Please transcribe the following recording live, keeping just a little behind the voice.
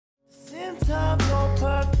tub, no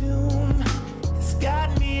perfume. It's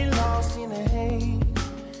got me lost in a haze.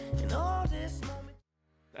 And all this moment.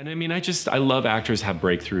 And I mean, I love actors have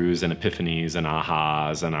breakthroughs and epiphanies and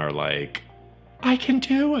ahas and are like, I can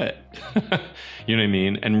do it. You know what I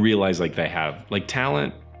mean? And realize like they have, like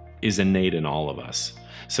talent is innate in all of us.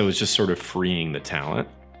 So it's just sort of freeing the talent.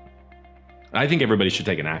 I think everybody should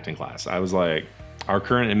take an acting class. I was like, our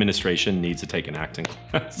current administration needs to take an acting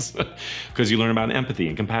class because you learn about empathy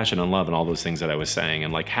and compassion and love and all those things that I was saying.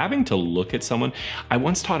 And like having to look at someone, I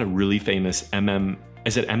once taught a really famous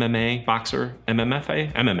MMA boxer,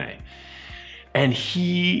 MMA. And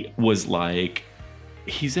he was like,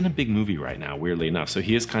 he's in a big movie right now, weirdly enough. So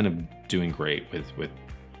he is kind of doing great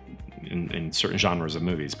in certain genres of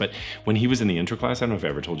movies. But when he was in the intro class, I don't know if I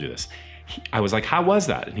ever told you this, I was like, how was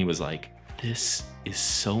that? And he was like, this is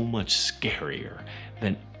so much scarier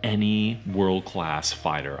than any world-class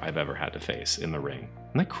fighter I've ever had to face in the ring.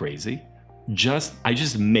 Isn't that crazy? I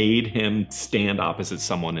just made him stand opposite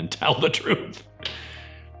someone and tell the truth.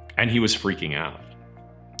 And he was freaking out.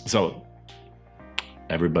 So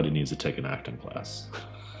everybody needs to take an acting class.